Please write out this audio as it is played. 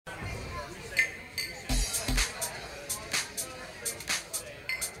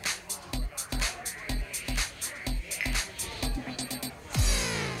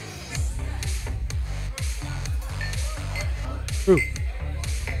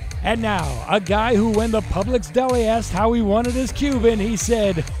And now, a guy who, when the Publix deli asked how he wanted his Cuban, he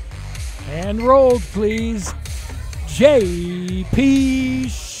said, "Hand rolled, please." J.P.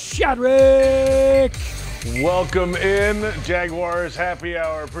 Shadrick. Welcome in, Jaguars Happy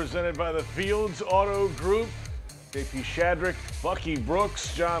Hour, presented by the Fields Auto Group. J.P. Shadrick, Bucky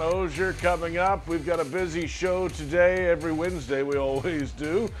Brooks, John Oehser coming up. We've got a busy show today. Every Wednesday we always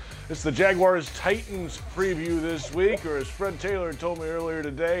do. It's the Jaguars-Titans preview this week, or as Fred Taylor told me earlier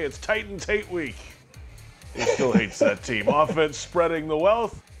today, it's Titan-Tate week. He still hates that team. Offense spreading the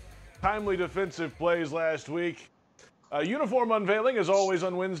wealth. Timely defensive plays last week. Uniform unveiling, as always,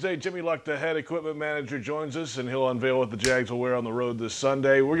 on Wednesday. Jimmy Luck, the head equipment manager, joins us, and he'll unveil what the Jags will wear on the road this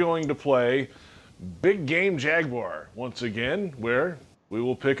Sunday. We're going to play Big Game Jaguar once again, where we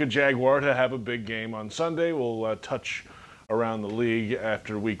will pick a Jaguar to have a big game on Sunday. We'll touch around the league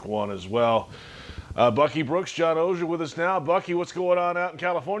after week one as well. Bucky Brooks, John Oehser with us now. Bucky, what's going on out in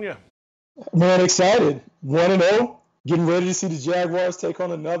California? Man, excited. 1-0. Getting ready to see the Jaguars take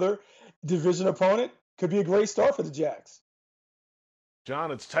on another division opponent. Could be a great start for the Jags. John,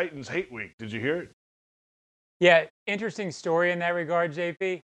 it's Titans Hate Week. Did you hear it? Yeah, interesting story in that regard,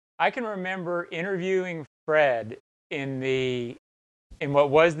 JP. I can remember interviewing Fred in what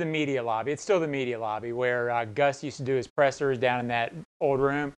was the media lobby. It's still the media lobby where Gus used to do his pressers down in that old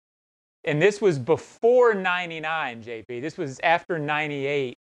room. And this was before 99, JP. This was after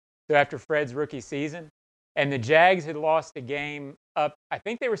 98, so after Fred's rookie season. And the Jags had lost a game up, I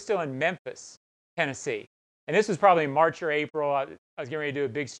think they were still in Memphis, Tennessee. And this was probably March or April. I was getting ready to do a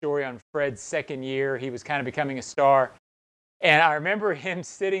big story on Fred's second year. He was kind of becoming a star. And I remember him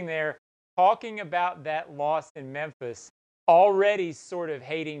sitting there talking about that loss in Memphis, already sort of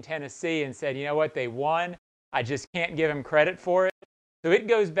hating Tennessee, and said, you know what, they won. I just can't give him credit for it. So it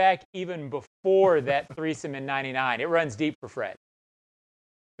goes back even before that threesome in 99. It runs deep for Fred.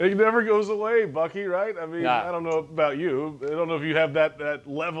 It never goes away, Bucky, right? I mean, No. I don't know about you. I don't know if you have that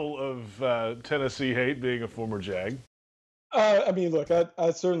level of Tennessee hate being a former Jag. I mean, look,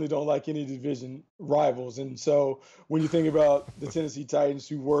 I certainly don't like any division rivals. And so when you think about the Tennessee Titans,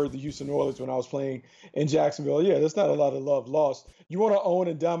 who were the Houston Oilers when I was playing in Jacksonville, yeah, there's not a lot of love lost. You want to own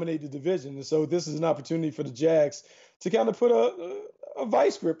and dominate the division. And so this is an opportunity for the Jags to kind of put a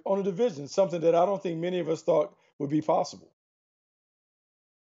vice grip on the division, something that I don't think many of us thought would be possible.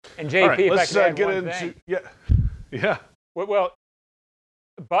 And JP, All right, if let's I could get add one into thing. yeah. Well,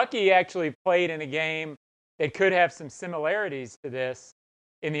 Bucky actually played in a game that could have some similarities to this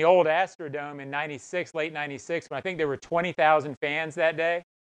in the old Astrodome in 96, late 96, when I think there were 20,000 fans that day,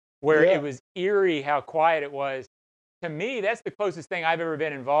 where it was eerie how quiet it was. To me, that's the closest thing I've ever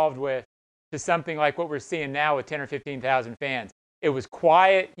been involved with to something like what we're seeing now with 10 or 15,000 fans. It was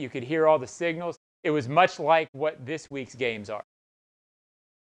quiet. You could hear all the signals. It was much like what this week's games are.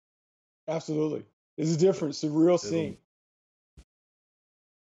 Absolutely. It's different. It's a real scene.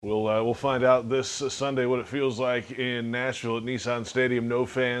 We'll find out this Sunday what it feels like in Nashville at Nissan Stadium. No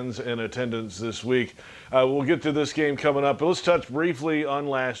fans in attendance this week. We'll get to this game coming up, but let's touch briefly on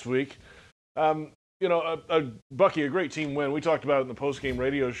last week. Bucky, a great team win. We talked about it in the post-game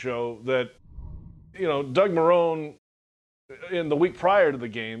radio show that, Doug Marrone in the week prior to the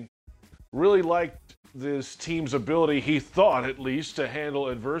game really liked this team's ability, he thought at least, to handle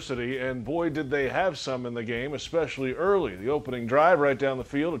adversity, and boy did they have some in the game, especially early. The opening drive right down the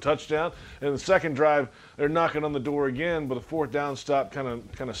field, a touchdown, and the second drive they're knocking on the door again, but a fourth down stop kind of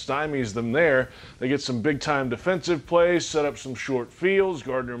stymies them there. They get some big-time defensive plays, set up some short fields.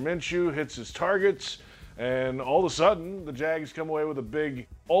 Gardner Minshew hits his targets, and all of a sudden the Jags come away with a big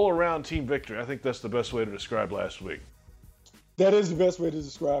all-around team victory. I think that's the best way to describe last week. That is the best way to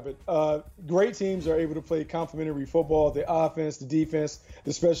describe it. Great teams are able to play complementary football. The offense, the defense,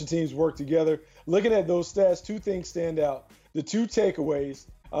 the special teams work together. Looking at those stats, two things stand out. The two takeaways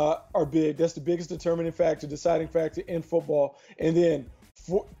are big. That's the biggest determining factor, deciding factor in football. And then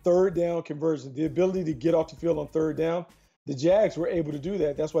third down conversion, the ability to get off the field on third down. The Jags were able to do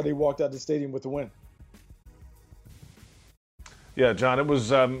that. That's why they walked out the stadium with the win. Yeah, John, it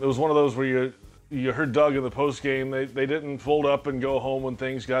was one of those where you heard Doug in the postgame. They didn't fold up and go home when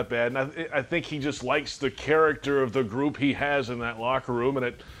things got bad. And I think he just likes the character of the group he has in that locker room, and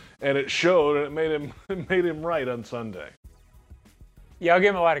it showed, and it made him right on Sunday. Yeah, I'll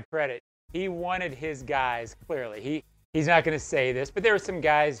give him a lot of credit. He wanted his guys, clearly. He's not going to say this, but there were some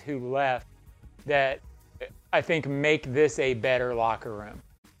guys who left that I think make this a better locker room.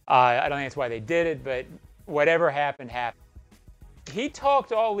 I don't think that's why they did it, but whatever happened, happened. He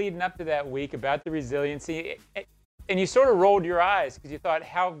talked all leading up to that week about the resiliency, and you sort of rolled your eyes because you thought,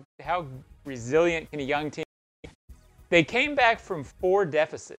 how resilient can a young team be? They came back from 4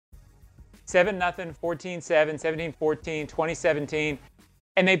 deficits 7-0, 14-7, 17-14, 20-17.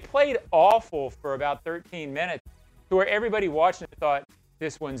 And they played awful for about 13 minutes to where everybody watching it thought,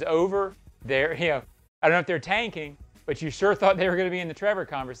 this one's over. I don't know if they're tanking, but you sure thought they were going to be in the Trevor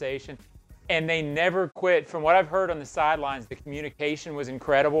conversation. And they never quit. From what I've heard on the sidelines, the communication was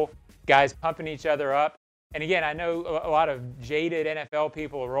incredible. Guys pumping each other up. And again, I know a lot of jaded NFL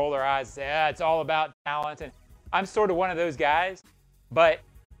people roll their eyes and say, it's all about talent. And I'm sort of one of those guys. But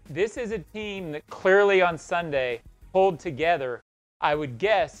this is a team that clearly on Sunday pulled together, I would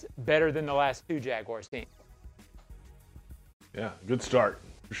guess, better than the last two Jaguars teams. Yeah, good start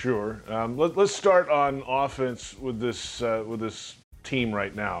for sure. Let's start on offense with this team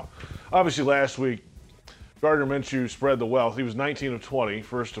right now. Obviously, last week, Gardner Minshew spread the wealth. He was 19 of 20,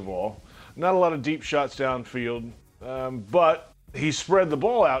 first of all. Not a lot of deep shots downfield, but he spread the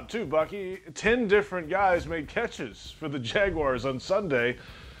ball out too, Bucky. 10 different guys made catches for the Jaguars on Sunday.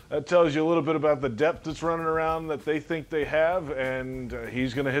 That tells you a little bit about the depth that's running around that they think they have, and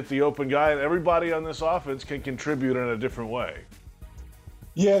he's going to hit the open guy, and everybody on this offense can contribute in a different way.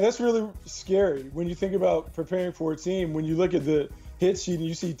 Yeah, that's really scary when you think about preparing for a team. When you look at the hit sheet and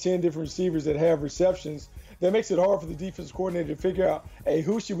you see 10 different receivers that have receptions, that makes it hard for the defense coordinator to figure out, hey,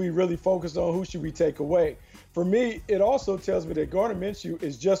 who should we really focus on? Who should we take away? For me, it also tells me that Gardner Minshew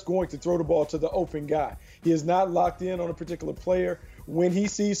is just going to throw the ball to the open guy. He is not locked in on a particular player. When he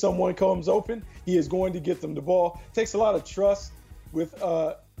sees someone comes open, he is going to get them the ball. It takes a lot of trust with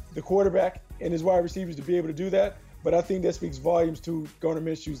the quarterback and his wide receivers to be able to do that. But I think that speaks volumes to Gardner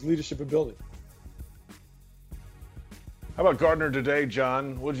Minshew's leadership ability. How about Gardner today,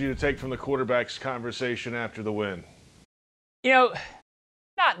 John? What did you take from the quarterback's conversation after the win?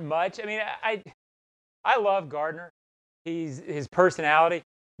 Not much. I mean, I love Gardner. His personality.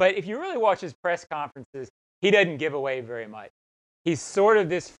 But if you really watch his press conferences, he doesn't give away very much. He's sort of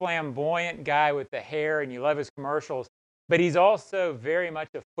this flamboyant guy with the hair, and you love his commercials. But he's also very much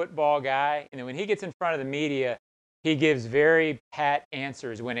a football guy. And then when he gets in front of the media, he gives very pat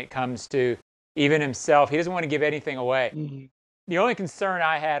answers when it comes to even himself. He doesn't want to give anything away. Mm-hmm. The only concern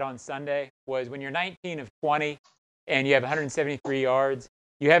I had on Sunday was when you're 19 of 20 and you have 173 yards,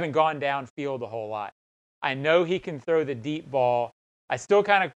 you haven't gone downfield a whole lot. I know he can throw the deep ball. I still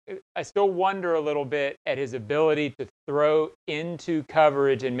wonder a little bit at his ability to throw into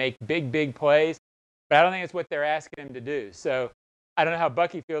coverage and make big plays, but I don't think it's what they're asking him to do. So I don't know how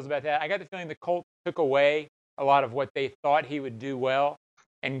Bucky feels about that. I got the feeling the Colts took away a lot of what they thought he would do well,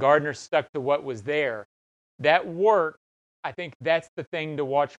 and Gardner stuck to what was there. That worked. I think that's the thing to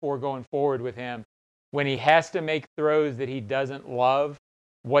watch for going forward with him. When he has to make throws that he doesn't love,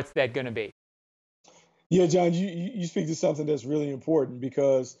 what's that going to be? Yeah, John, you speak to something that's really important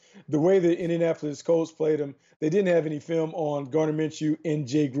because the way the Indianapolis Colts played him, they didn't have any film on Gardner Minshew and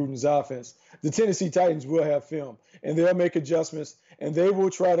Jay Gruden's offense. The Tennessee Titans will have film, and they'll make adjustments, and they will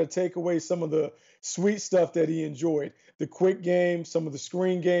try to take away some of the sweet stuff that he enjoyed. The quick game, some of the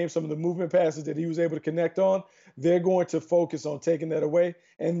screen game, some of the movement passes that he was able to connect on, they're going to focus on taking that away,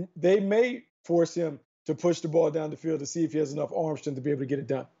 and they may force him to push the ball down the field to see if he has enough arm strength to be able to get it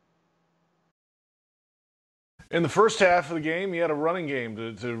done. In the first half of the game, he had a running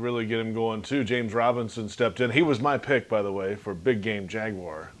game to really get him going, too. James Robinson stepped in. He was my pick, by the way, for Big Game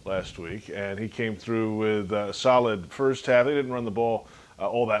Jaguar last week, and he came through with a solid first half. They didn't run the ball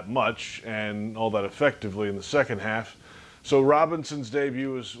all that much and all that effectively in the second half. So Robinson's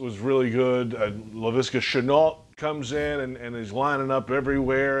debut was really good. Laviska Shenault comes in and is lining up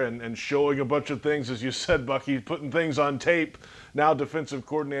everywhere and showing a bunch of things, as you said, Bucky, putting things on tape. Now defensive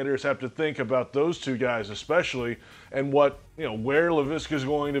coordinators have to think about those two guys especially and where Laviska's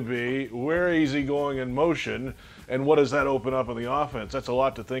going to be, where is he going in motion, and what does that open up on the offense? That's a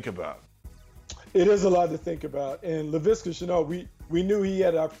lot to think about. It is a lot to think about. And Laviska Shenault, we knew he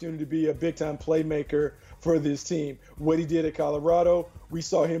had an opportunity to be a big-time playmaker for this team. What he did at Colorado, we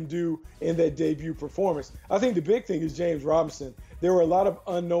saw him do in that debut performance. I think the big thing is James Robinson. There were a lot of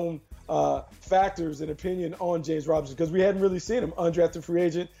unknown factors and opinion on James Robinson because we hadn't really seen him. Undrafted free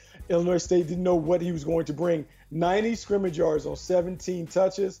agent. Illinois State didn't know what he was going to bring. 90 scrimmage yards on 17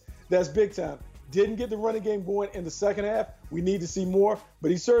 touches. That's big time. Didn't get the running game going in the second half. We need to see more, but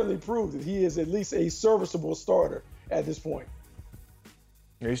he certainly proved that he is at least a serviceable starter at this point.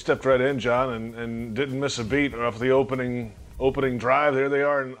 He stepped right in, John, and didn't miss a beat off the opening drive. There they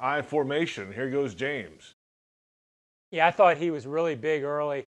are in I formation. Here goes James. Yeah, I thought he was really big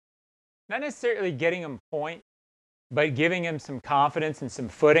early. Not necessarily getting him points, but giving him some confidence and some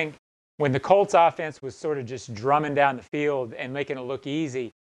footing. When the Colts offense was sort of just drumming down the field and making it look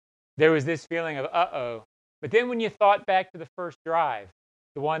easy, there was this feeling of, uh-oh. But then when you thought back to the first drive,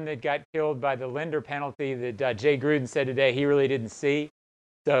 the one that got killed by the Linder penalty that Jay Gruden said today he really didn't see.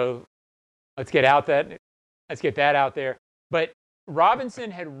 So let's get that out there. But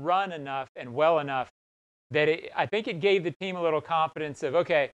Robinson had run enough and well enough that I think it gave the team a little confidence of,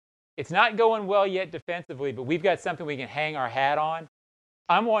 okay, it's not going well yet defensively, but we've got something we can hang our hat on.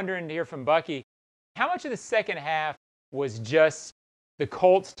 I'm wondering to hear from Bucky, how much of the second half was just the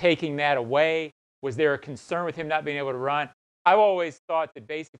Colts taking that away? Was there a concern with him not being able to run? I've always thought that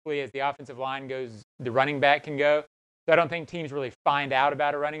basically as the offensive line goes, the running back can go. So I don't think teams really find out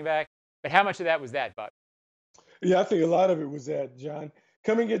about a running back. But how much of that was that, Buck? Yeah, I think a lot of it was that, John.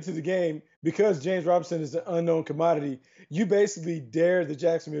 Coming into the game, because James Robinson is an unknown commodity, you basically dare the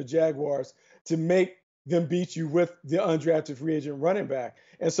Jacksonville Jaguars to make them beat you with the undrafted free agent running back.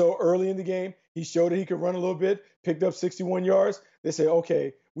 And so early in the game, he showed that he could run a little bit, picked up 61 yards. They say,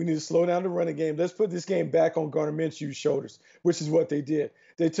 okay, we need to slow down the running game. Let's put this game back on Gardner Minshew's shoulders, which is what they did.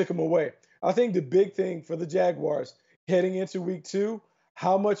 They took him away. I think the big thing for the Jaguars heading into week 2,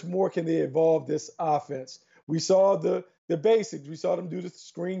 how much more can they evolve this offense? We saw the basics. We saw them do the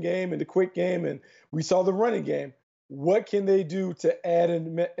screen game and the quick game, and we saw the running game. What can they do to add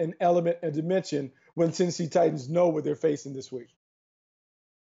an element, a dimension when Tennessee Titans know what they're facing this week?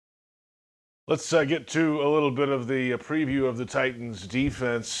 Let's get to a little bit of the preview of the Titans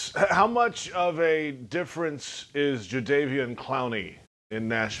defense. How much of a difference is Jadeveon Clowney in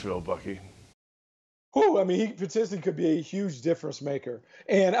Nashville, Bucky? Oh, I mean, he potentially could be a huge difference maker.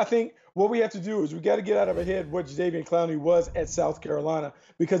 And I think what we have to do is we got to get out of our head what Jadeveon Clowney was at South Carolina,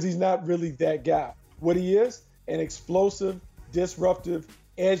 because he's not really that guy. What he is, an explosive, disruptive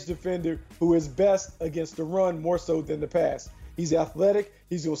edge defender who is best against the run more so than the pass. He's athletic.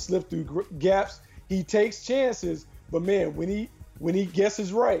 He's going to slip through gaps. He takes chances, but man, when he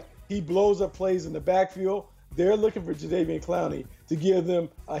guesses right, he blows up plays in the backfield. They're looking for Jadeveon Clowney to give them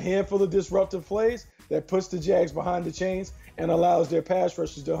a handful of disruptive plays that puts the Jags behind the chains and allows their pass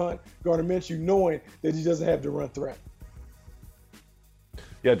rushers to hunt Gardner Minshew, knowing that he doesn't have the run threat.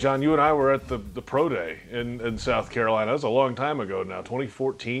 Yeah, John, you and I were at the Pro Day in South Carolina. That was a long time ago now,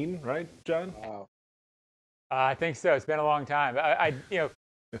 2014, right, John? Wow. I think so. It's been a long time.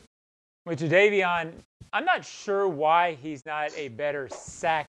 With Jadeveon, I'm not sure why he's not a better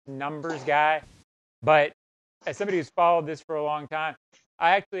sack numbers guy, but as somebody who's followed this for a long time,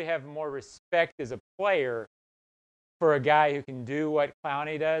 I actually have more respect as a player for a guy who can do what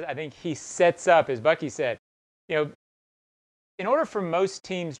Clowney does. I think he sets up, as Bucky said, in order for most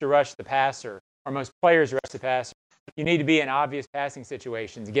teams to rush the passer, or most players to rush the passer, you need to be in obvious passing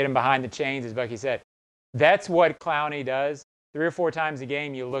situations, get him behind the chains, as Bucky said. That's what Clowney does. 3 or 4 times a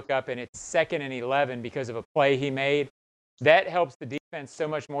game, you look up and it's 2nd and 11 because of a play he made. That helps the defense so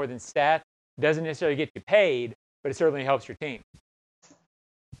much more than stats. Doesn't necessarily get you paid, but it certainly helps your team.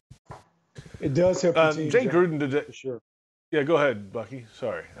 It does help your team. Jay Gruden today. For sure. Yeah, go ahead, Bucky.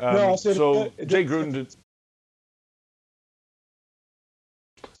 Sorry. No, I said Jay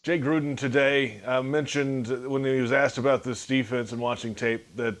Gruden today mentioned when he was asked about this defense and watching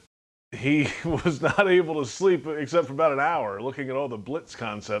tape that he was not able to sleep except for about an hour looking at all the blitz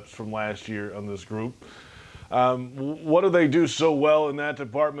concepts from last year on this group. What do they do so well in that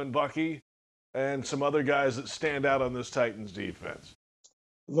department, Bucky, and some other guys that stand out on this Titans defense?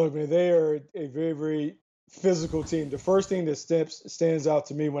 Look, man, they are a very, very physical team. The first thing that stands out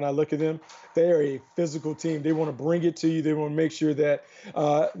to me when I look at them, they are a physical team. They want to bring it to you. They want to make sure that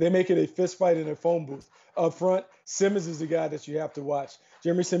they make it a fist fight in a phone booth. Up front, Simmons is the guy that you have to watch.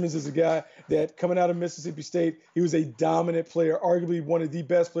 Jeremy Simmons is a guy that, coming out of Mississippi State, he was a dominant player, arguably one of the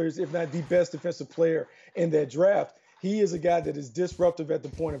best players, if not the best defensive player in that draft. He is a guy that is disruptive at the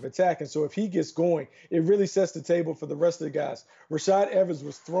point of attack. And so if he gets going, it really sets the table for the rest of the guys. Rashad Evans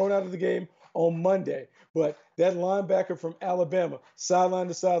was thrown out of the game on Monday, but that linebacker from Alabama, sideline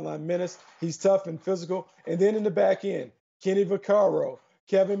to sideline menace, he's tough and physical. And then in the back end, Kenny Vaccaro,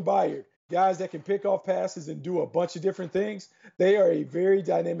 Kevin Byard, guys that can pick off passes and do a bunch of different things. They are a very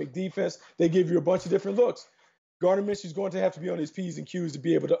dynamic defense. They give you a bunch of different looks. Gardner Minshew is going to have to be on his P's and Q's to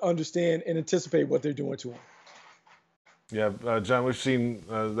be able to understand and anticipate what they're doing to him. Yeah, John, we've seen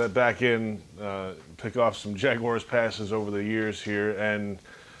that back end pick off some Jaguars passes over the years here. And,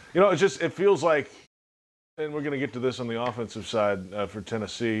 it feels like, and we're going to get to this on the offensive side for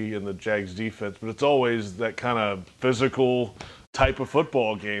Tennessee and the Jags defense, but it's always that kind of physical type of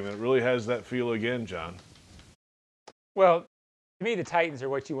football game. It really has that feel again, John. Well, to me, the Titans are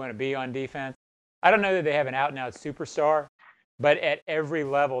what you want to be on defense. I don't know that they have an out-and-out superstar, but at every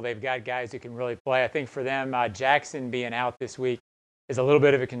level, they've got guys who can really play. I think for them, Jackson being out this week is a little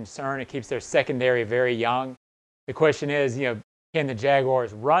bit of a concern. It keeps their secondary very young. The question is, can the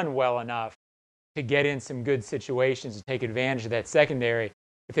Jaguars run well enough to get in some good situations and take advantage of that secondary?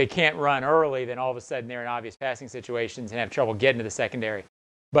 If they can't run early, then all of a sudden they're in obvious passing situations and have trouble getting to the secondary.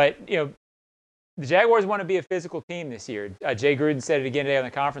 But, the Jaguars want to be a physical team this year. Jay Gruden said it again today on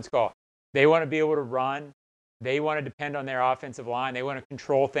the conference call. They want to be able to run. They want to depend on their offensive line. They want to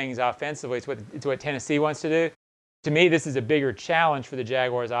control things offensively. It's what Tennessee wants to do. To me, this is a bigger challenge for the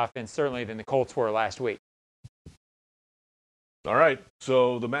Jaguars offense, certainly, than the Colts were last week. All right,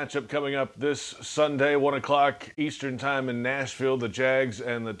 so the matchup coming up this Sunday, 1 o'clock Eastern time in Nashville, the Jags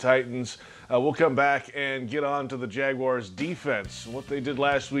and the Titans. We'll come back and get on to the Jaguars' defense, what they did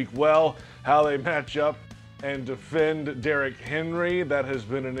last week well, how they match up and defend Derrick Henry. That has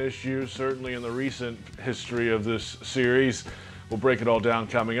been an issue, certainly in the recent history of this series. We'll break it all down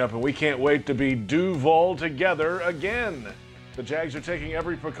coming up, and we can't wait to be Duval together again. The Jags are taking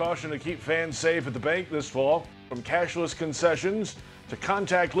every precaution to keep fans safe at the bank this fall. From cashless concessions to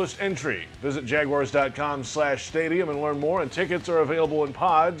contactless entry. Visit jaguars.com/stadium and learn more. And tickets are available in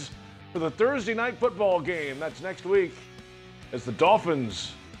pods for the Thursday night football game. That's next week as the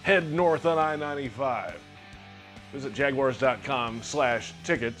Dolphins head north on I-95. Visit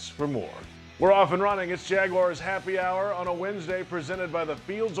jaguars.com/tickets for more. We're off and running. It's Jaguars Happy Hour on a Wednesday, presented by the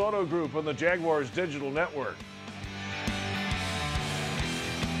Fields Auto Group on the Jaguars Digital Network.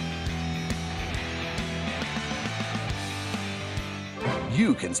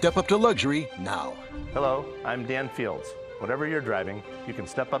 You can step up to luxury now. Hello, I'm Dan Fields. Whatever you're driving, you can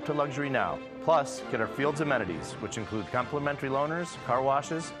step up to luxury now. Plus, get our Fields amenities, which include complimentary loaners, car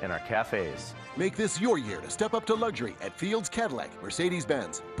washes, and our cafes. Make this your year to step up to luxury at Fields Cadillac,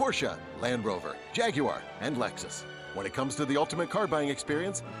 Mercedes-Benz, Porsche, Land Rover, Jaguar, and Lexus. When it comes to the ultimate car buying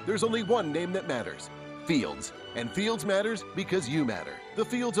experience, there's only one name that matters: Fields. And Fields matters because you matter. The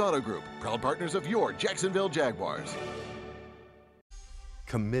Fields Auto Group, proud partners of your Jacksonville Jaguars.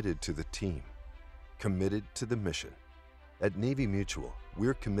 Committed to the team, committed to the mission. At Navy Mutual,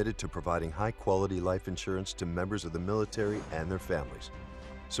 we're committed to providing high-quality life insurance to members of the military and their families.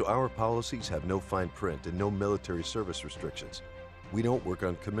 So our policies have no fine print and no military service restrictions. We don't work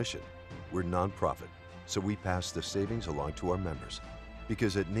on commission. We're nonprofit, so we pass the savings along to our members.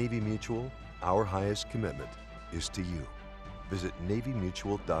 Because at Navy Mutual, our highest commitment is to you. Visit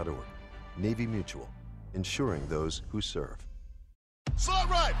NavyMutual.org. Navy Mutual, insuring those who serve. Slot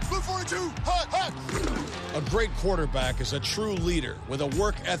right, blue 42, hot, hot. A great quarterback is a true leader with a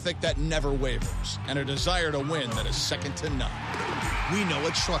work ethic that never wavers and a desire to win that is second to none. We know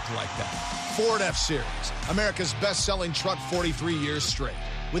a truck like that. Ford F-Series, America's best-selling truck 43 years straight.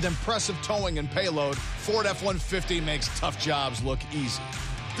 With impressive towing and payload, Ford F-150 makes tough jobs look easy.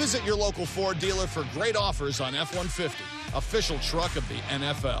 Visit your local Ford dealer for great offers on F-150, official truck of the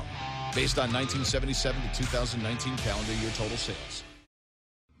NFL. Based on 1977 to 2019 calendar year total sales.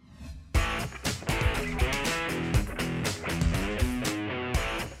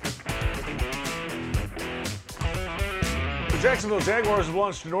 The Jacksonville Jaguars have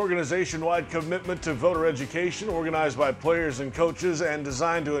launched an organization-wide commitment to voter education organized by players and coaches and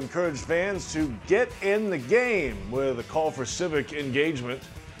designed to encourage fans to get in the game with a call for civic engagement.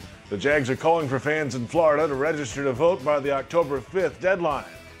 The Jags are calling for fans in Florida to register to vote by the October 5th deadline.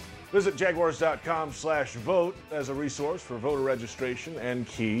 Visit jaguars.com/vote as a resource for voter registration and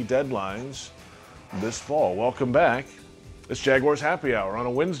key deadlines this fall. Welcome back. It's Jaguars Happy Hour on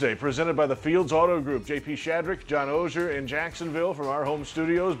a Wednesday, presented by the Fields Auto Group. JP Shadrick, John Oehser in Jacksonville from our home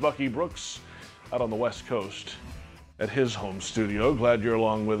studios. Bucky Brooks out on the West Coast at his home studio. Glad you're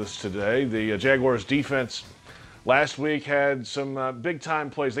along with us today. The Jaguars defense last week had some big-time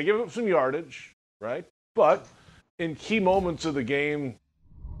plays. They gave up some yardage, right? But in key moments of the game,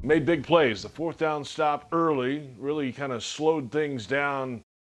 made big plays. The fourth down stop early really kind of slowed things down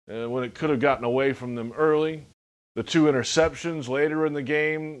when it could have gotten away from them early. The two interceptions later in the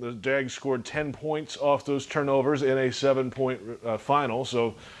game, the Jags scored 10 points off those turnovers in a 7-point final.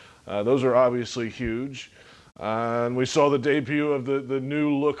 So those are obviously huge. And we saw the debut of the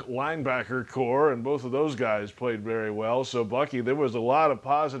new look linebacker core, and both of those guys played very well. So, Bucky, there was a lot of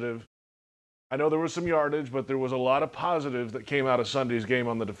positive. I know there was some yardage, but there was a lot of positives that came out of Sunday's game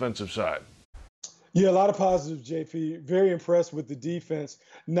on the defensive side. Yeah, a lot of positives, JP. Very impressed with the defense.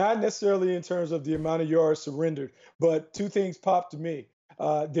 Not necessarily in terms of the amount of yards surrendered, but two things popped to me.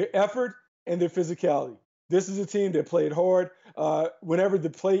 Their effort and their physicality. This is a team that played hard. Whenever the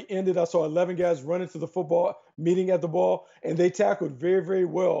play ended, I saw 11 guys running to the football, meeting at the ball, and they tackled very, very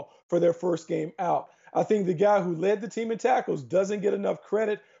well for their first game out. I think the guy who led the team in tackles doesn't get enough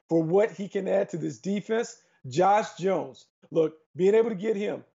credit for what he can add to this defense. Josh Jones. Look, being able to get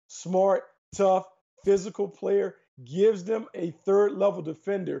him, smart, tough, physical player, gives them a third-level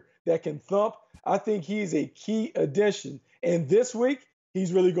defender that can thump. I think he's a key addition. And this week,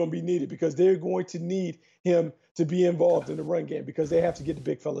 he's really going to be needed because they're going to need him to be involved in the run game because they have to get the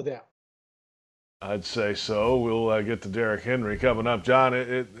big fella down. I'd say so. We'll get to Derrick Henry coming up. John,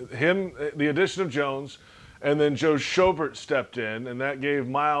 the addition of Jones, and then Joe Schobert stepped in, and that gave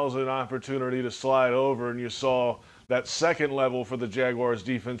Miles an opportunity to slide over, and you saw that second level for the Jaguars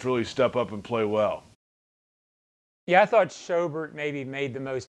defense really step up and play well. Yeah, I thought Schobert maybe made the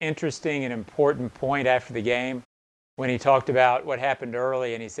most interesting and important point after the game when he talked about what happened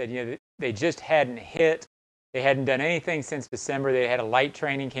early, and he said, they just hadn't hit. They hadn't done anything since December. They had a light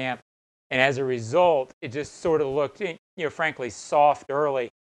training camp. And as a result, it just sort of looked, frankly, soft early.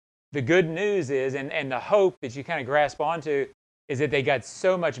 The good news is, and the hope that you kind of grasp onto, is that they got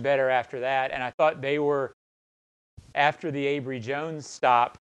so much better after that. And I thought they were, after the Avery Jones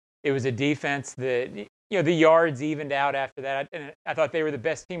stop, it was a defense that, the yards evened out after that. And I thought they were the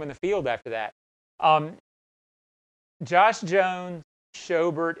best team on the field after that. Josh Jones,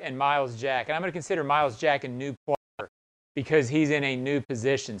 Schobert, and Miles Jack. And I'm going to consider Miles Jack a new player because he's in a new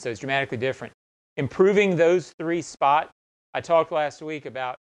position, so it's dramatically different. Improving those three spots, I talked last week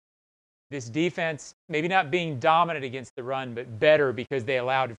about this defense maybe not being dominant against the run, but better because they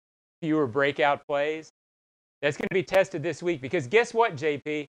allowed fewer breakout plays. That's going to be tested this week because guess what,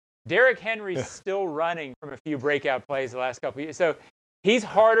 JP? Derrick Henry's still running from a few breakout plays the last couple of years. So he's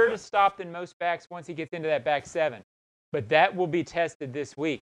harder to stop than most backs once he gets into that back seven. But that will be tested this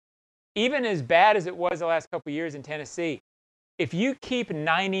week. Even as bad as it was the last couple of years in Tennessee, if you keep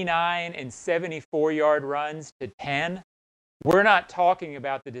 99 and 74-yard runs to 10, we're not talking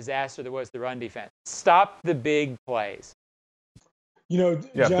about the disaster that was the run defense. Stop the big plays. John,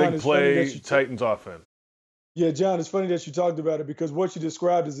 big play, Titans offense. Yeah, John, it's funny that you talked about it because what you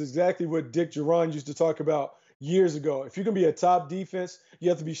described is exactly what Dick Jauron used to talk about years ago. If you're going to be a top defense, you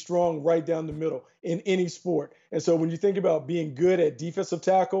have to be strong right down the middle in any sport. And so when you think about being good at defensive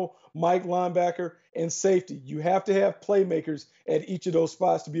tackle, Mike linebacker, and safety, you have to have playmakers at each of those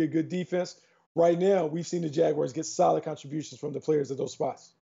spots to be a good defense. Right now, we've seen the Jaguars get solid contributions from the players at those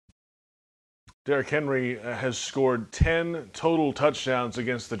spots. Derrick Henry has scored 10 total touchdowns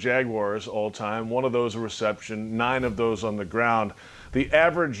against the Jaguars all time. One of those a reception, 9 of those on the ground. The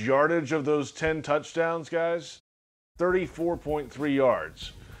average yardage of those 10 touchdowns, guys, 34.3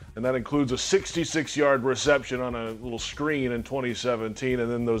 yards. And that includes a 66-yard reception on a little screen in 2017, and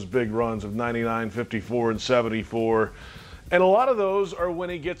then those big runs of 99, 54, and 74. And a lot of those are when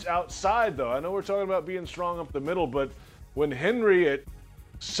he gets outside, though. I know we're talking about being strong up the middle, but when Henry at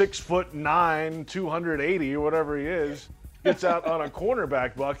 6'9", 280 or whatever he is, gets out on a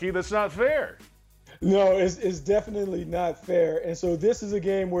cornerback, Bucky, that's not fair. No, it's definitely not fair. And so this is a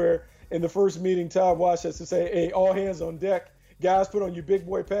game where in the first meeting, Todd Wash has to say, hey, all hands on deck. Guys, put on your big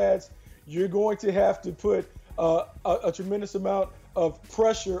boy pads. You're going to have to put a tremendous amount of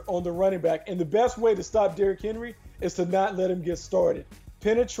pressure on the running back. And the best way to stop Derrick Henry is to not let him get started.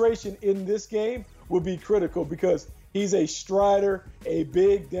 Penetration in this game will be critical because he's a strider, a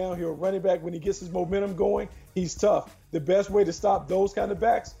big downhill running back. When he gets his momentum going, he's tough. The best way to stop those kind of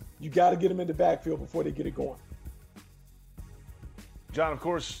backs, you got to get them in the backfield before they get it going. John, of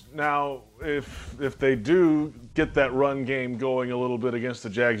course, now if they do get that run game going a little bit against the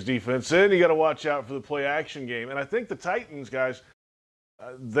Jags defense, then you got to watch out for the play action game. And I think the Titans, guys,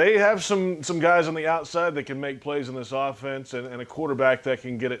 they have some guys on the outside that can make plays in this offense and a quarterback that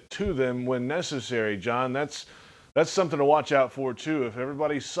can get it to them when necessary. John, that's something to watch out for, too. If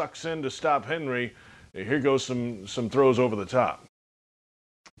everybody sucks in to stop Henry, here goes some throws over the top.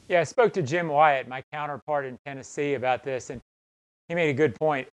 Yeah, I spoke to Jim Wyatt, my counterpart in Tennessee, about this, and he made a good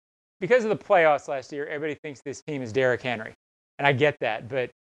point. Because of the playoffs last year, everybody thinks this team is Derrick Henry. And I get that. But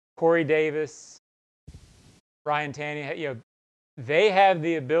Corey Davis, Ryan Tannehill, they have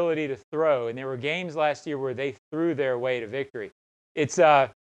the ability to throw. And there were games last year where they threw their way to victory. It's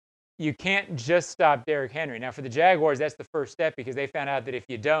you can't just stop Derrick Henry. Now, for the Jaguars, that's the first step because they found out that if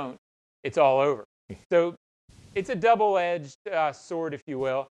you don't, it's all over. So it's a double-edged sword, if you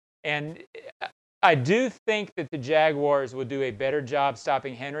will. And I do think that the Jaguars will do a better job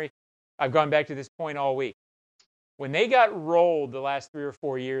stopping Henry. I've gone back to this point all week. When they got rolled the last 3 or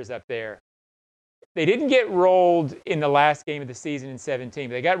 4 years up there, they didn't get rolled in the last game of the season in 17.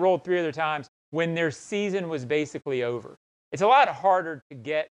 But they got rolled 3 other times when their season was basically over. It's a lot harder to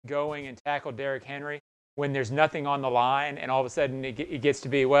get going and tackle Derrick Henry when there's nothing on the line and all of a sudden it gets to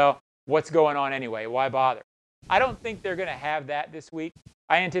be, well, what's going on anyway? Why bother? I don't think they're going to have that this week.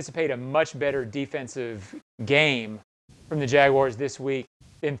 I anticipate a much better defensive game from the Jaguars this week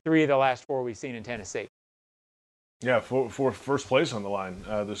than 3 of the last 4 we've seen in Tennessee. Yeah, for first place on the line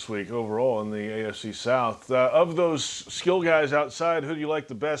this week overall in the AFC South. Of those skill guys outside, who do you like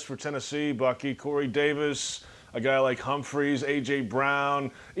the best for Tennessee, Bucky? Corey Davis, a guy like Humphreys, A.J.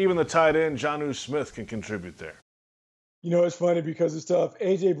 Brown, even the tight end, Jonnu Smith can contribute there. You know, it's funny because it's tough.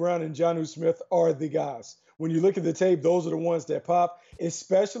 A.J. Brown and Jonnu Smith are the guys. When you look at the tape, those are the ones that pop,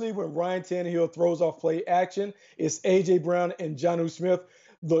 especially when Ryan Tannehill throws off play action. It's A.J. Brown and Jonnu Smith.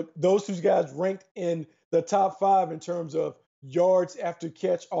 Look, those two guys ranked in the top 5 in terms of yards after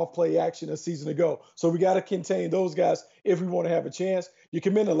catch off play action a season ago. So we got to contain those guys if we want to have a chance. You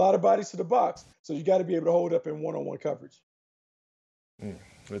commit a lot of bodies to the box, so you got to be able to hold up in one-on-one coverage.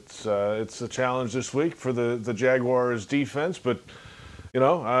 It's a challenge this week for the Jaguars defense, but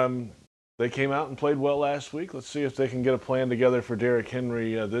they came out and played well last week. Let's see if they can get a plan together for Derrick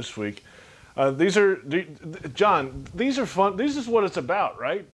Henry this week. John, these are fun. This is what it's about,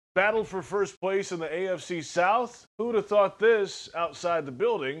 right? Battle for first place in the AFC South. Who would have thought this outside the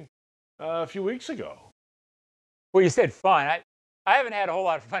building a few weeks ago? Well, you said fun. I haven't had a whole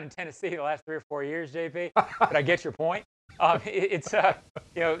lot of fun in Tennessee the last 3 or 4 years, JP, but I get your point. And it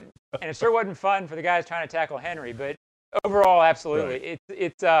sure wasn't fun for the guys trying to tackle Henry, but overall, absolutely.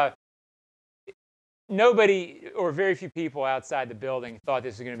 Right. Nobody or very few people outside the building thought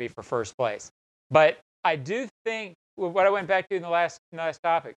this was going to be for first place. But I do think what I went back to in the last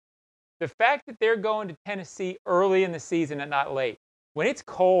topic, the fact that they're going to Tennessee early in the season and not late, when it's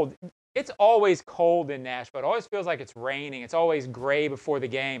cold, it's always cold in Nashville. It always feels like it's raining. It's always gray before the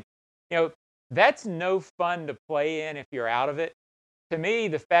game. That's no fun to play in if you're out of it. To me,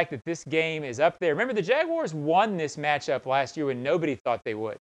 the fact that this game is up there. Remember, the Jaguars won this matchup last year when nobody thought they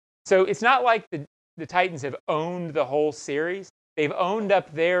would. So it's not like the Titans have owned the whole series. They've owned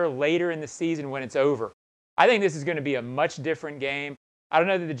up there later in the season when it's over. I think this is going to be a much different game. I don't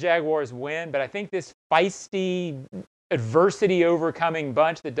know that the Jaguars win, but I think this feisty, adversity-overcoming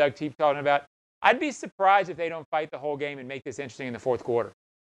bunch that Doug keeps talking about, I'd be surprised if they don't fight the whole game and make this interesting in the fourth quarter.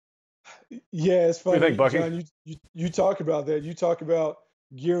 Yeah, it's funny. What do you think, Bucky? John, you talk about that. You talk about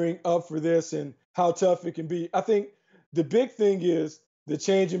gearing up for this and how tough it can be. I think the big thing is the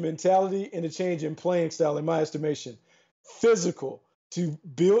change in mentality and the change in playing style, in my estimation. Physical. To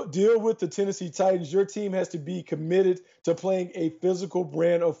deal with the Tennessee Titans, your team has to be committed to playing a physical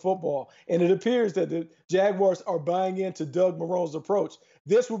brand of football. And it appears that the Jaguars are buying into Doug Marrone's approach.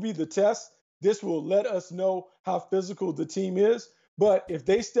 This will be the test. This will let us know how physical the team is. But if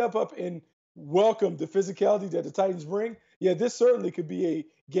they step up and welcome the physicality that the Titans bring, yeah, this certainly could be a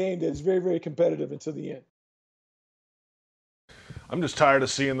game that is very, very competitive until the end. I'm just tired of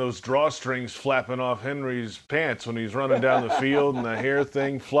seeing those drawstrings flapping off Henry's pants when he's running down the field and the hair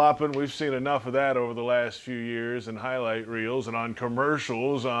thing flopping. We've seen enough of that over the last few years in highlight reels and on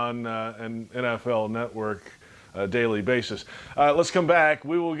commercials on an NFL Network daily basis. Let's come back.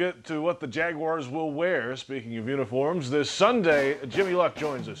 We will get to what the Jaguars will wear. Speaking of uniforms, this Sunday, Jimmy Luck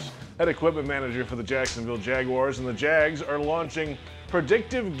joins us, head equipment manager for the Jacksonville Jaguars, and the Jags are launching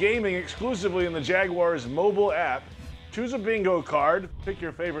predictive gaming exclusively in the Jaguars mobile app. Choose a bingo card, pick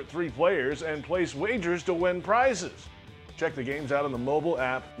your favorite 3 players, and place wagers to win prizes. Check the games out on the mobile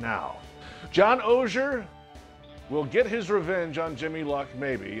app now. John Oehser will get his revenge on Jimmy Luck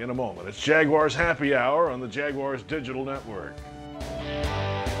maybe in a moment. It's Jaguars Happy Hour on the Jaguars Digital Network.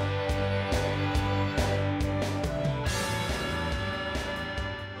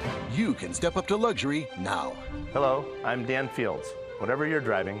 You can step up to luxury now. Hello, I'm Dan Fields. Whatever you're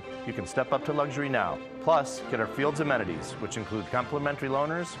driving, you can step up to luxury now. Plus, get our Fields amenities, which include complimentary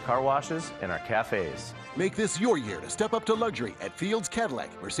loaners, car washes, and our cafes. Make this your year to step up to luxury at Fields Cadillac,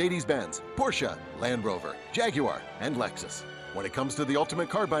 Mercedes-Benz, Porsche, Land Rover, Jaguar, and Lexus. When it comes to the ultimate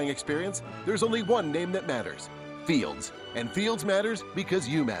car buying experience, there's only one name that matters: Fields. And Fields matters because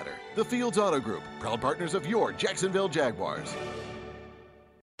you matter. The Fields Auto Group, proud partners of your Jacksonville Jaguars.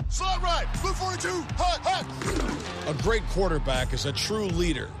 Slot right, blue 42, hot. A great quarterback is a true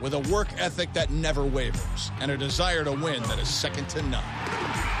leader with a work ethic that never wavers and a desire to win that is second to none.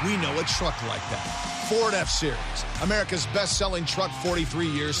 We know a truck like that. Ford F-Series, America's best-selling truck 43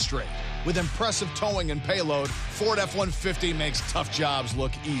 years straight. With impressive towing and payload, Ford F-150 makes tough jobs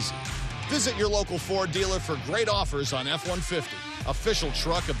look easy. Visit your local Ford dealer for great offers on F-150, official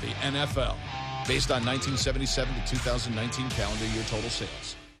truck of the NFL. Based on 1977 to 2019 calendar year total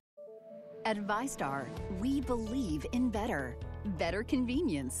sales. At VyStar, we believe in better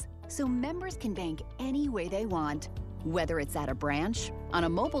convenience, so members can bank any way they want, whether it's at a branch, on a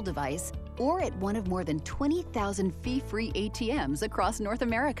mobile device, or at one of more than 20,000 fee-free ATMs across North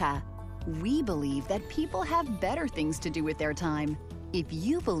America. We believe that people have better things to do with their time. If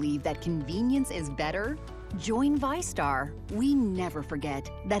you believe that convenience is better, Join ViStar. We never forget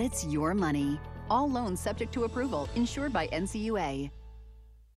that it's your money. All loans subject to approval, insured by NCUA.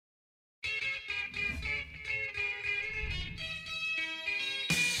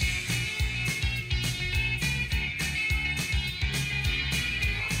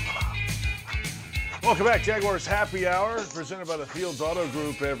 Welcome back, Jaguars Happy Hour, presented by the Fields Auto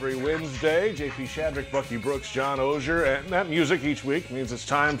Group every Wednesday. JP Shadrick, Bucky Brooks, John Oehser, and that music each week means it's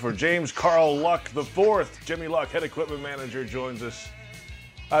time for James Carl Luck IV. Jimmy Luck, head equipment manager, joins us.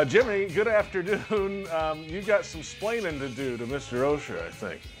 Jimmy, good afternoon. You got some splaining to do to Mr. Oehser, I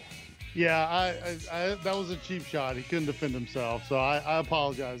think. Yeah, I that was a cheap shot. He couldn't defend himself, so I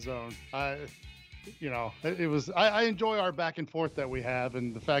apologize, Zone. I enjoy our back and forth that we have,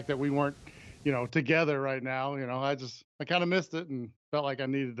 and the fact that we weren't together right now, I kind of missed it and felt like I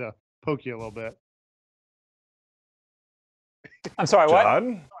needed to poke you a little bit. I'm sorry, what?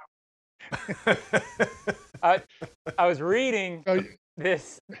 John? I was reading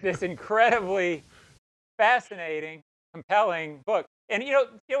this incredibly fascinating, compelling book. And you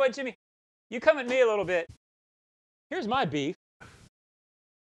know what, Jimmy? You come at me a little bit. Here's my beef.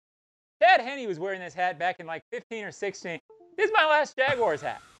 Chad Henne was wearing this hat back in like 15 or 16. This is my last Jaguars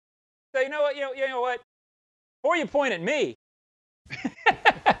hat. So you know what? You know what? Before you point at me.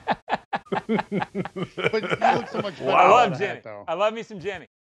 But you look so much better. I love Jimmy. I love me some Jimmy.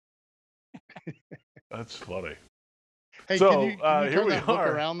 That's funny. Hey, so, can you here turn we that book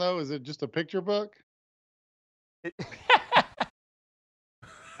are. around, though? Is it just a picture book?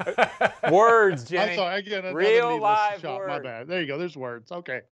 Words, Jimmy. I'm sorry. Again, real live shot. words. My bad. There you go. There's words.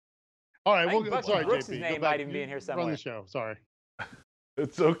 Okay. All right. Bucky Sorry, Brooks' JP. name might even be in here somewhere. Run the show. Sorry.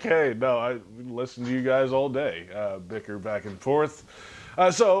 It's okay. No, I listen to you guys all day, bicker back and forth.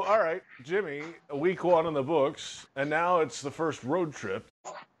 So, all right, Jimmy, week one in the books, and now it's the first road trip.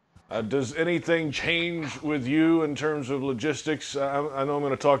 Does anything change with you in terms of logistics? I know I'm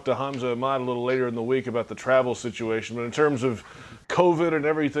going to talk to Hamza Ahmad a little later in the week about the travel situation, but in terms of COVID and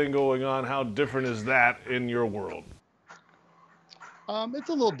everything going on, how different is that in your world? It's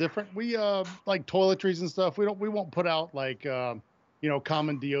a little different. We like toiletries and stuff. We won't put out like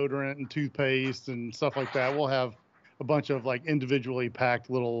common deodorant and toothpaste and stuff like that. We'll have a bunch of like individually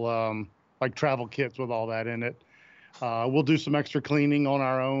packed little like travel kits with all that in it. We'll do some extra cleaning on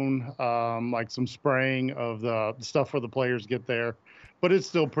our own, like some spraying of the stuff where the players get there, but it's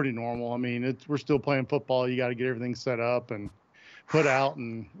still pretty normal. I mean, we're still playing football. You got to get everything set up and put out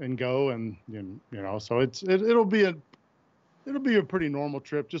and go. And, so it'll be a pretty normal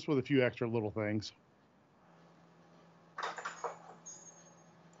trip, just with a few extra little things.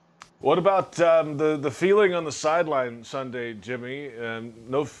 What about the feeling on the sideline Sunday, Jimmy?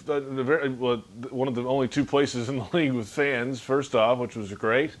 One of the only two places in the league with fans, first off, which was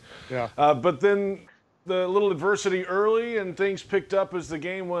great. Yeah. But then the little adversity early and things picked up as the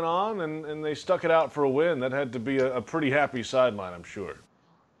game went on, and they stuck it out for a win. That had to be a pretty happy sideline, I'm sure.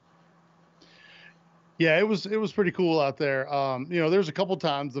 Yeah, it was pretty cool out there. There's a couple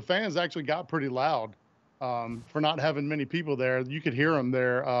times the fans actually got pretty loud. For not having many people there. You could hear them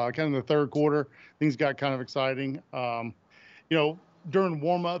there kind of in the third quarter. Things got kind of exciting. During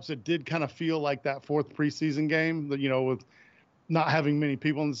warm-ups, it did kind of feel like that fourth preseason game, with not having many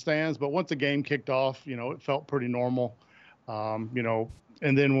people in the stands. But once the game kicked off, it felt pretty normal. And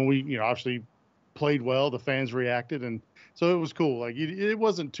then when we, obviously played well, the fans reacted. And so it was cool. Like, it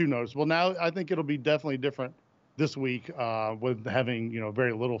wasn't too noticeable. Now, I think it'll be definitely different this week with having,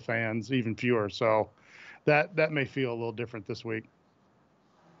 very little fans, even fewer. So that may feel a little different this week.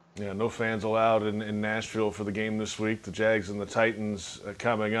 Yeah, no fans allowed in Nashville for the game this week. The Jags and the Titans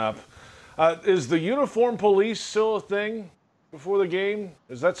coming up. Is the uniform police still a thing before the game?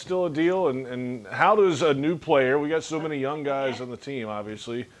 Is that still a deal? And how does a new player, we got so many young guys on the team,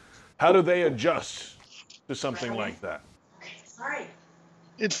 obviously, how do they adjust to something like that? Sorry.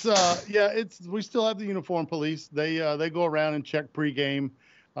 It's we still have the uniform police. They go around and check pregame.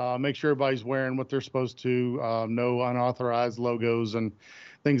 Make sure everybody's wearing what they're supposed to, no unauthorized logos and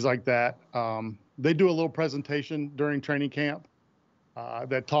things like that. They do a little presentation during training camp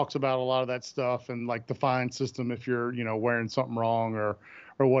that talks about a lot of that stuff and like the fine system if you're, wearing something wrong or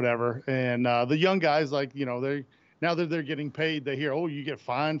whatever. And the young guys, like, now that they're getting paid, they hear, oh, you get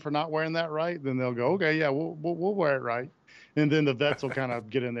fined for not wearing that right. Then they'll go, okay, yeah, we'll wear it right. And then the vets will kind of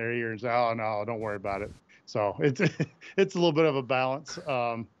get in their ear and say, oh, no, don't worry about it. So it's a little bit of a balance,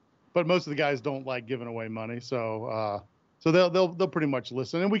 but most of the guys don't like giving away money, so they'll pretty much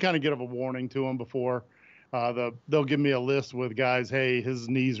listen, and we kind of give a warning to them before they'll give me a list with guys, hey, his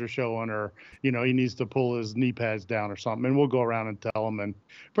knees are showing, or, he needs to pull his knee pads down or something. And we'll go around and tell them. And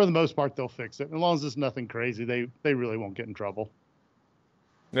for the most part, they'll fix it. As long as it's nothing crazy, they really won't get in trouble.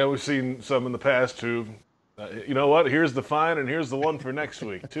 Yeah, we've seen some in the past who, you know what, here's the fine and here's the one for next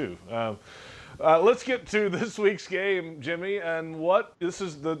week, too. Let's get to this week's game, Jimmy. And this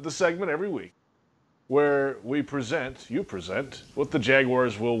is the segment every week where you present what the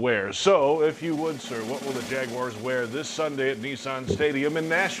Jaguars will wear. So, if you would, sir, what will the Jaguars wear this Sunday at Nissan Stadium in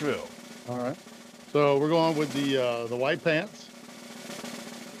Nashville? All right. So we're going with the white pants.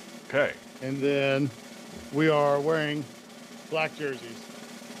 Okay. And then we are wearing black jerseys.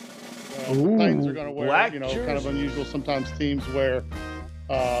 Titans are going to wear, black kind of unusual. Sometimes teams wear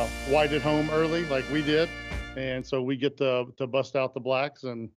white at home early, like we did, and so we get to bust out the blacks,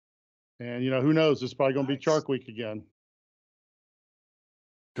 and who knows? It's probably going to be Chark Week again.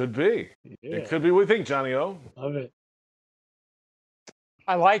 Could be. Yeah. It could be. What do you think, Johnny O? Love it.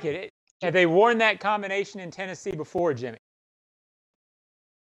 I like it. Have they worn that combination in Tennessee before, Jimmy?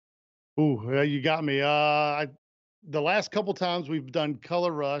 Ooh, you got me. The last couple times we've done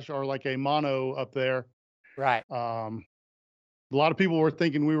color rush or like a mono up there. Right. A lot of people were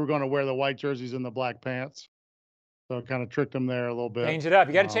thinking we were going to wear the white jerseys and the black pants. So it kind of tricked them there a little bit. Change it up.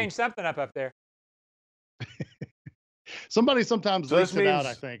 You got to change something up there. Somebody sometimes leaks it out,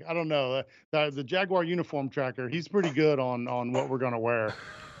 I think. I don't know. The Jaguar uniform tracker, he's pretty good on what we're going to wear.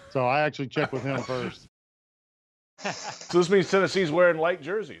 So I actually checked with him first. So this means Tennessee's wearing light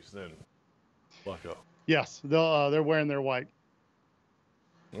jerseys then, Bucko. Yes, they're wearing their white.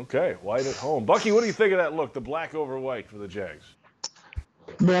 Okay, white at home. Bucky, what do you think of that look, the black over white for the Jags?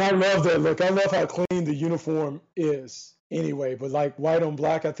 Man, I love that look. I love how clean the uniform is anyway, but like white on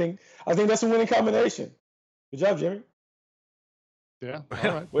black, I think that's a winning combination. Good job, Jimmy. Yeah.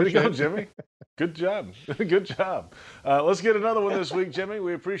 All right. Way to go, Jimmy. Good job. Good job. Let's get another one this week, Jimmy.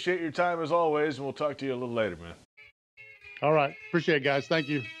 We appreciate your time as always, and we'll talk to you a little later, man. All right. Appreciate it, guys. Thank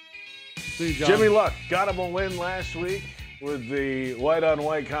you. See you, John. Jimmy Luck got him a win last week with the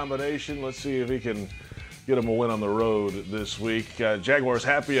white-on-white combination. Let's see if he can get him a win on the road this week. Jaguars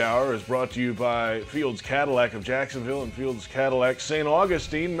Happy Hour is brought to you by Fields Cadillac of Jacksonville and Fields Cadillac St.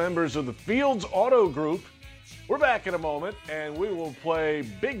 Augustine, members of the Fields Auto Group. We're back in a moment, and we will play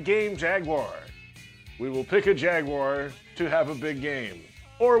Big Game Jaguar. We will pick a Jaguar to have a big game,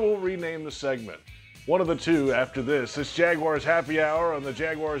 or we'll rename the segment. One of the two after this. It's Jaguars Happy Hour on the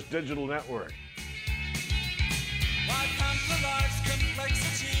Jaguars Digital Network.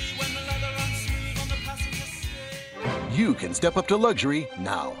 You can step up to luxury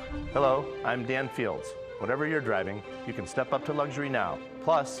now. Hello, I'm Dan Fields. Whatever you're driving, you can step up to luxury now.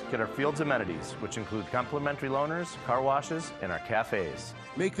 Plus, get our Fields amenities, which include complimentary loaners, car washes, and our cafes.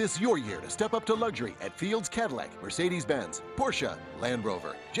 Make this your year to step up to luxury at Fields Cadillac, Mercedes-Benz, Porsche, Land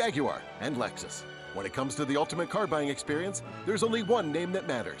Rover, Jaguar, and Lexus. When it comes to the ultimate car buying experience, there's only one name that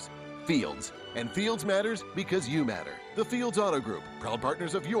matters: Fields. And Fields matters because you matter. The Fields Auto Group, proud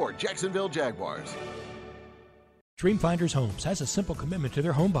partners of your Jacksonville Jaguars. Dreamfinders Homes has a simple commitment to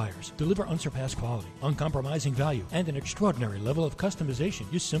their home buyers. Deliver unsurpassed quality, uncompromising value, and an extraordinary level of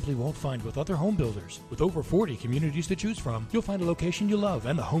customization you simply won't find with other home builders. With over 40 communities to choose from, you'll find a location you love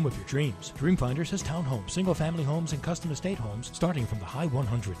and the home of your dreams. Dreamfinders has townhomes, single-family homes, and custom estate homes starting from the high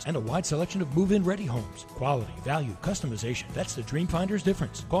 100s and a wide selection of move-in ready homes. Quality, value, customization. That's the Dreamfinders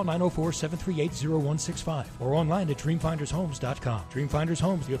difference. Call 904-738-0165 or online at dreamfindershomes.com. Dreamfinders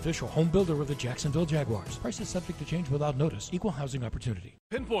Homes, the official home builder of the Jacksonville Jaguars. Prices subject to change without notice. Equal housing opportunity.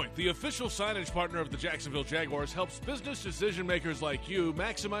 Pinpoint, the official signage partner of the Jacksonville Jaguars, helps business decision makers like you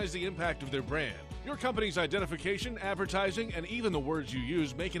maximize the impact of their brand. Your company's identification, advertising, and even the words you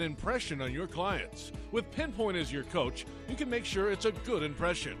use make an impression on your clients. With Pinpoint as your coach, you can make sure it's a good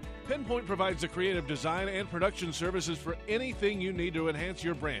impression. Pinpoint provides the creative design and production services for anything you need to enhance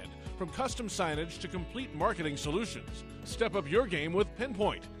your brand, from custom signage to complete marketing solutions. Step up your game with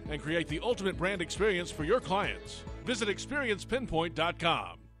Pinpoint and create the ultimate brand experience for your clients. Visit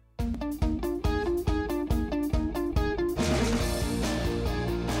experiencepinpoint.com.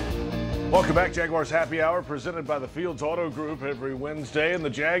 Welcome back, Jaguars Happy Hour, presented by the Fields Auto Group every Wednesday. And the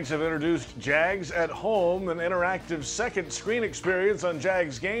Jags have introduced Jags at Home, an interactive second screen experience on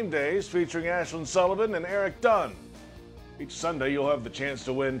Jags game days featuring Ashlyn Sullivan and Eric Dunn. Each Sunday, you'll have the chance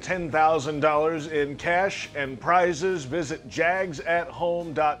to win $10,000 in cash and prizes. Visit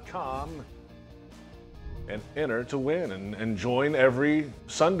jagsathome.com and enter to win and join every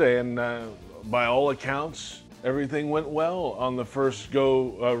Sunday. And by all accounts, everything went well on the first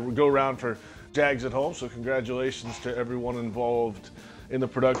go round for Jags at Home. So congratulations to everyone involved in the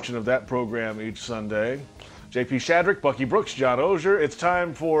production of that program each Sunday. JP Shadrick, Bucky Brooks, John Oehser. It's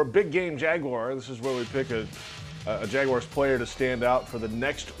time for Big Game Jaguar. This is where we pick a Jaguars player to stand out for the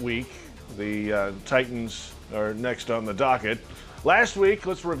next week. The Titans are next on the docket. Last week,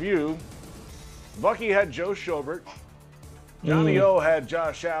 let's review. Bucky had Joe Schobert. Johnny O had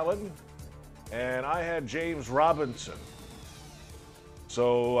Josh Allen. And I had James Robinson.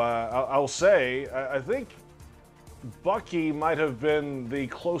 So I'll say, I think Bucky might have been the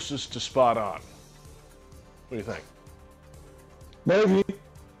closest to spot on. What do you think? Maybe.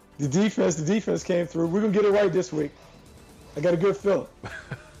 The defense came through. We're going to get it right this week. I got a good feeling.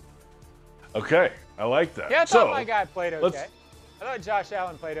 Okay, I like that. Yeah, I thought my guy played okay. I thought Josh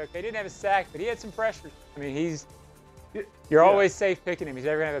Allen played okay. He didn't have a sack, but he had some pressure. I mean, you're always safe picking him. He's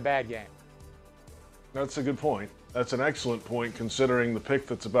never going to have a bad game. That's a good point. That's an excellent point considering the pick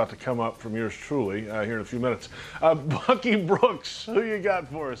that's about to come up from yours truly here in a few minutes. Bucky Brooks, who you got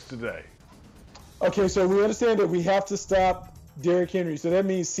for us today? Okay, so we understand that we have to stop Derrick Henry. So that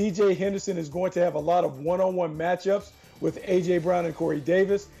means C.J. Henderson is going to have a lot of one-on-one matchups with A.J. Brown and Corey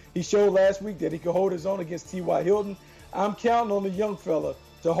Davis. He showed last week that he could hold his own against T.Y. Hilton. I'm counting on the young fella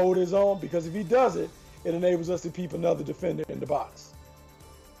to hold his own because if he does it, it enables us to keep another defender in the box.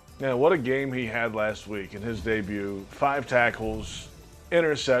 Yeah, what a game he had last week in his debut. 5 tackles,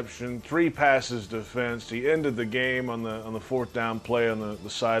 interception, 3 passes defensed. He ended the game on the fourth down play on the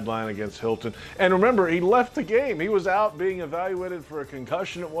sideline against Hilton. And remember, he left the game. He was out being evaluated for a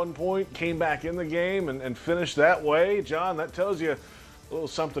concussion at one point, came back in the game and finished that way. John, that tells you a little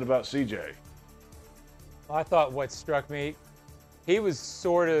something about CJ. I thought what struck me, he was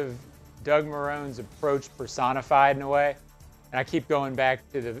sort of Doug Marone's approach personified in a way. And I keep going back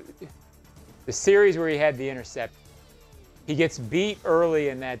to the series where he had the interception. He gets beat early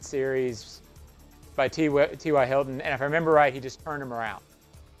in that series by T.Y. Hilton, and if I remember right, he just turned him around.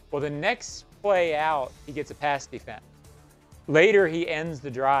 Well, the next play out, he gets a pass defense. Later, he ends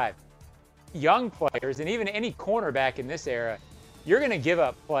the drive. Young players, and even any cornerback in this era, you're going to give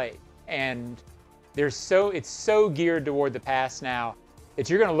up play. And it's so geared toward the pass now that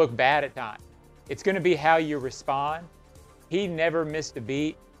you're going to look bad at times. It's going to be how you respond. He never missed a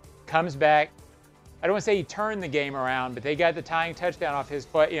beat, comes back. I don't want to say he turned the game around, but they got the tying touchdown off his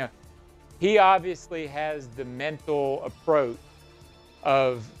play. You know, he obviously has the mental approach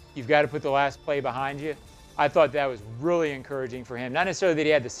of you've got to put the last play behind you. I thought that was really encouraging for him. Not necessarily that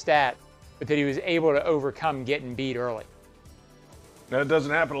he had the stat, but that he was able to overcome getting beat early. Now, it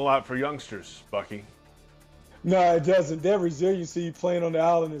doesn't happen a lot for youngsters, Bucky. No, it doesn't. That resiliency playing on the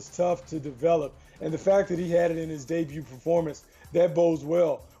island is tough to develop. And the fact that he had it in his debut performance, that bodes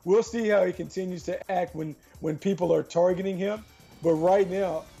well. We'll see how he continues to act when people are targeting him. But right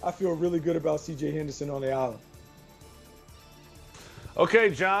now, I feel really good about C.J. Henderson on the island. Okay,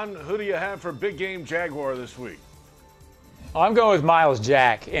 John, who do you have for Big Game Jaguar this week? I'm going with Myles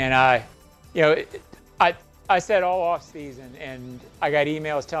Jack. And I said all offseason, and I got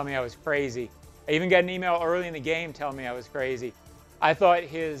emails telling me I was crazy. I even got an email early in the game telling me I was crazy. I thought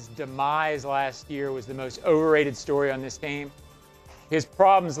his demise last year was the most overrated story on this team. His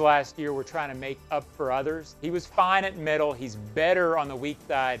problems last year were trying to make up for others. He was fine at middle. He's better on the weak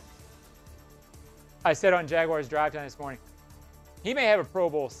side. I said on Jaguars Drive Time this morning, he may have a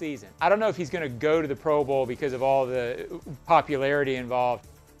Pro Bowl season. I don't know if he's going to go to the Pro Bowl because of all the popularity involved,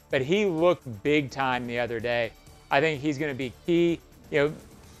 but he looked big time the other day. I think he's going to be key. You know,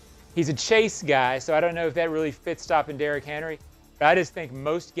 he's a chase guy, so I don't know if that really fits stopping Derrick Henry. But I just think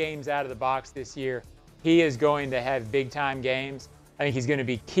most games out of the box this year, he is going to have big-time games. I think he's going to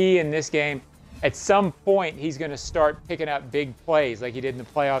be key in this game. At some point, he's going to start picking up big plays like he did in the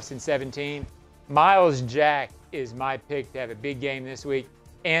playoffs in 2017. Myles Jack is my pick to have a big game this week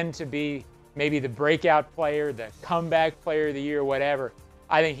and to be maybe the breakout player, the comeback player of the year, whatever.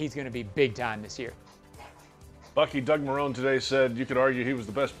 I think he's going to be big time this year. Bucky, Doug Marrone today said you could argue he was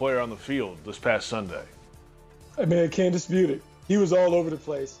the best player on the field this past Sunday. I mean, I can't dispute it. He was all over the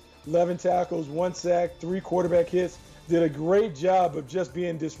place. 11 tackles, 1 sack, 3 quarterback hits. Did a great job of just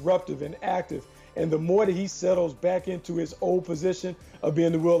being disruptive and active. And the more that he settles back into his old position of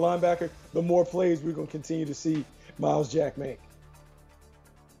being the will linebacker, the more plays we're going to continue to see Myles Jack make.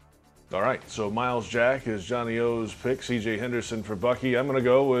 All right, so Myles Jack is Johnny O's pick. C.J. Henderson for Bucky. I'm going to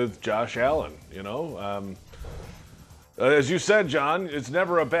go with Josh Allen, as you said, John, it's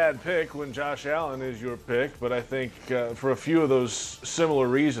never a bad pick when Josh Allen is your pick, but I think for a few of those similar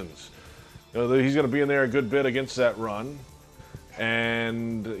reasons. He's going to be in there a good bit against that run.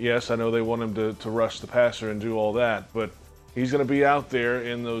 And, yes, I know they want him to rush the passer and do all that, but he's going to be out there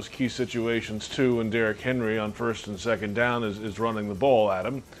in those key situations, too, when Derrick Henry on first and second down is running the ball at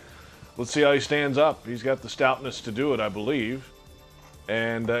him. let's see how he stands up. He's got the stoutness to do it, I believe.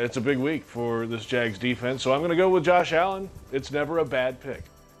 And it's a big week for this Jags defense. So I'm going to go with Josh Allen. It's never a bad pick.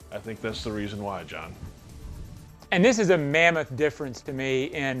 I think that's the reason why, John. And this is a mammoth difference to me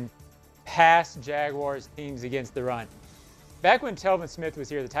in past Jaguars teams against the run. Back when Telvin Smith was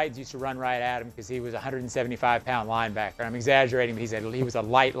here, the Titans used to run right at him because he was a 175-pound linebacker. I'm exaggerating, but he was a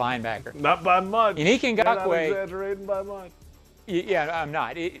light linebacker. Not by much. Yannick Ngakoue. You're not exaggerating by much. Yeah, I'm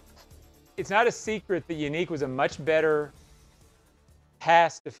not. It's not a secret that Yannick was a much better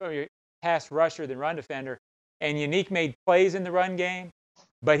pass rusher than run defender. And Yannick made plays in the run game,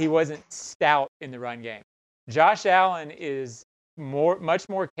 but he wasn't stout in the run game. Josh Allen is much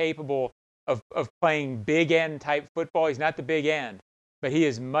more capable of playing big end type football. He's not the big end, but he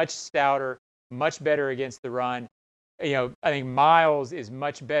is much stouter, much better against the run. I think Miles is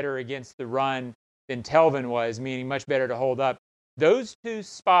much better against the run than Telvin was, meaning much better to hold up. Those two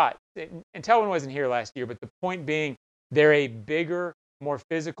spots, and Telvin wasn't here last year, but the point being, they're a bigger, more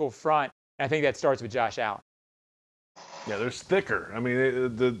physical front. And I think that starts with Josh Allen. Yeah, they're thicker. I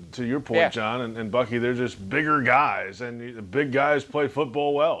mean, to your point, John and Bucky, they're just bigger guys, and big guys play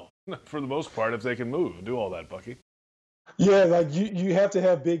football well for the most part if they can move and do all that, Bucky. Yeah, like you have to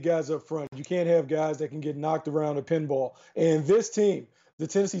have big guys up front. You can't have guys that can get knocked around a pinball. And this team, the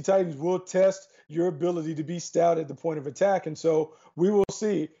Tennessee Titans, will test your ability to be stout at the point of attack. And so we will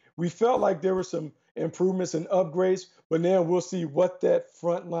see. We felt like there were some improvements and upgrades, but now we'll see what that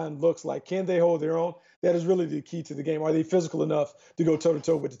front line looks like. Can they hold their own? That is really the key to the game. Are they physical enough to go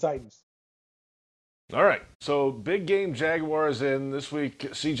toe-to-toe with the Titans? All right, so big game Jaguars in this week.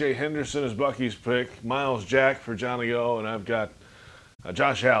 C.J. Henderson is Bucky's pick, Miles Jack for Johnny O, and I've got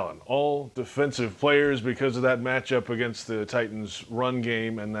Josh Allen. All defensive players because of that matchup against the Titans' run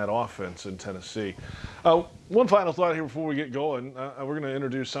game and that offense in Tennessee. One final thought here before we get going. We're going to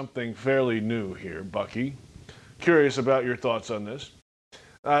introduce something fairly new here, Bucky. Curious about your thoughts on this.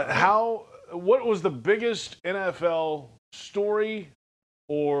 What was the biggest NFL story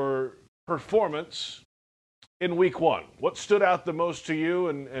or performance in week one? What stood out the most to you,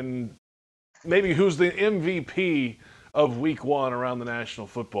 and maybe who's the MVP of week one around the National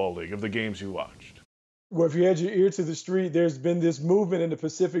Football League of the games you watched? Well, if you had your ear to the street, there's been this movement in the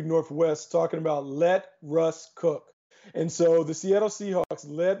Pacific Northwest talking about let Russ cook. And so the Seattle Seahawks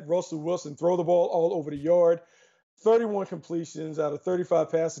let Russell Wilson throw the ball all over the yard. 31 completions out of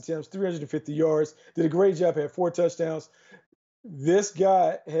 35 pass attempts, 350 yards. Did a great job, had 4 touchdowns. This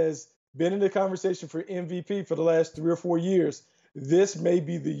guy has been in the conversation for MVP for the last 3 or 4 years. This may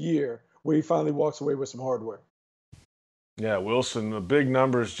be the year where he finally walks away with some hardware. Yeah, Wilson, the big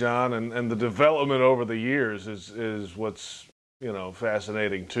numbers, John, and the development over the years is what's,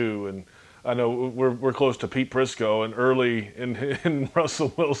 fascinating too. And I know we're close to Pete Prisco, and early in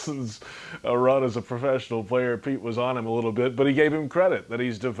Russell Wilson's run as a professional player, Pete was on him a little bit, but he gave him credit that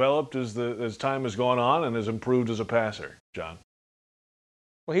he's developed as time has gone on and has improved as a passer, John.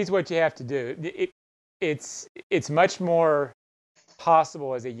 Well, he's what you have to do. It's much more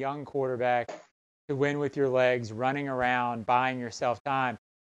possible as a young quarterback to win with your legs, running around, buying yourself time.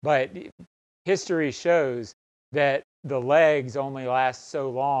 But history shows that the legs only last so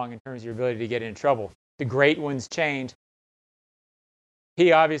long in terms of your ability to get in trouble. The great ones change.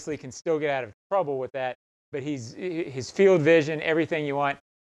 He obviously can still get out of trouble with that, but his field vision, everything you want.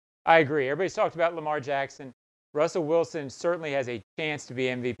 I agree. Everybody's talked about Lamar Jackson. Russell Wilson certainly has a chance to be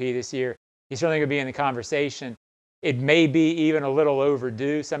MVP this year. He's certainly going to be in the conversation. It may be even a little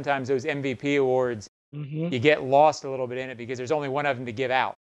overdue. Sometimes those MVP awards, you get lost a little bit in it because there's only one of them to give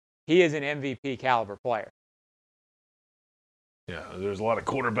out. He is an MVP caliber player. Yeah, there's a lot of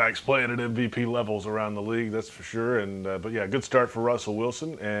quarterbacks playing at MVP levels around the league, that's for sure. And but yeah, good start for Russell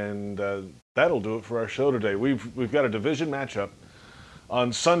Wilson, and that'll do it for our show today. We've got a division matchup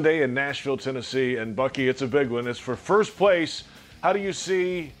on Sunday in Nashville, Tennessee, and Bucky, it's a big one. It's for first place. How do you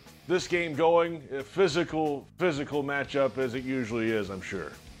see this game going? A physical matchup as it usually is, I'm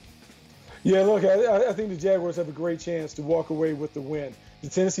sure. Yeah, look, I think the Jaguars have a great chance to walk away with the win. The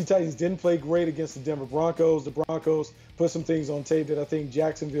Tennessee Titans didn't play great against the Denver Broncos. The Broncos put some things on tape that I think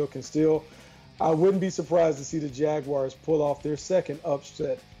Jacksonville can steal. I wouldn't be surprised to see the Jaguars pull off their second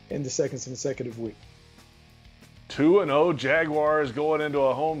upset in the second consecutive week. 2-0 Jaguars going into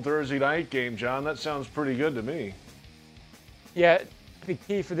a home Thursday night game, John. That sounds pretty good to me. Yeah, the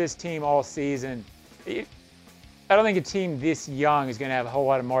key for this team all season, I don't think a team this young is going to have a whole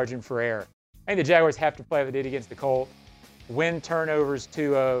lot of margin for error. I think the Jaguars have to play what they did against the Colts, win turnovers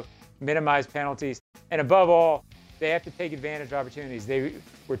 2-0, minimize penalties, and above all, they have to take advantage of opportunities. They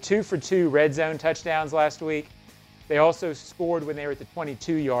were 2 for 2 red zone touchdowns last week. They also scored when they were at the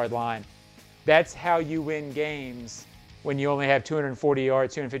 22-yard line. That's how you win games when you only have 240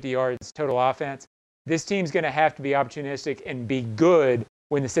 yards, 250 yards total offense. This team's going to have to be opportunistic and be good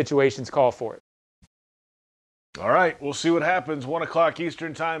when the situations call for it. All right, we'll see what happens. 1 o'clock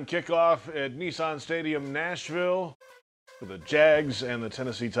Eastern Time kickoff at Nissan Stadium, Nashville, for the Jags and the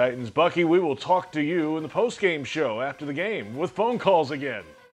Tennessee Titans. Bucky, we will talk to you in the postgame show after the game with phone calls again.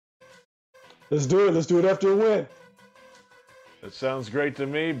 Let's do it. Let's do it after a win. That sounds great to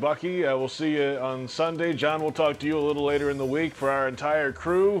me. Bucky, we'll see you on Sunday. John, we'll talk to you a little later in the week. For our entire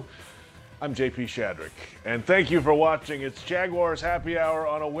crew, I'm JP Shadrick. And thank you for watching. It's Jaguars Happy Hour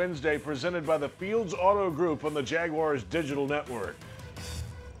on a Wednesday, presented by the Fields Auto Group on the Jaguars Digital Network.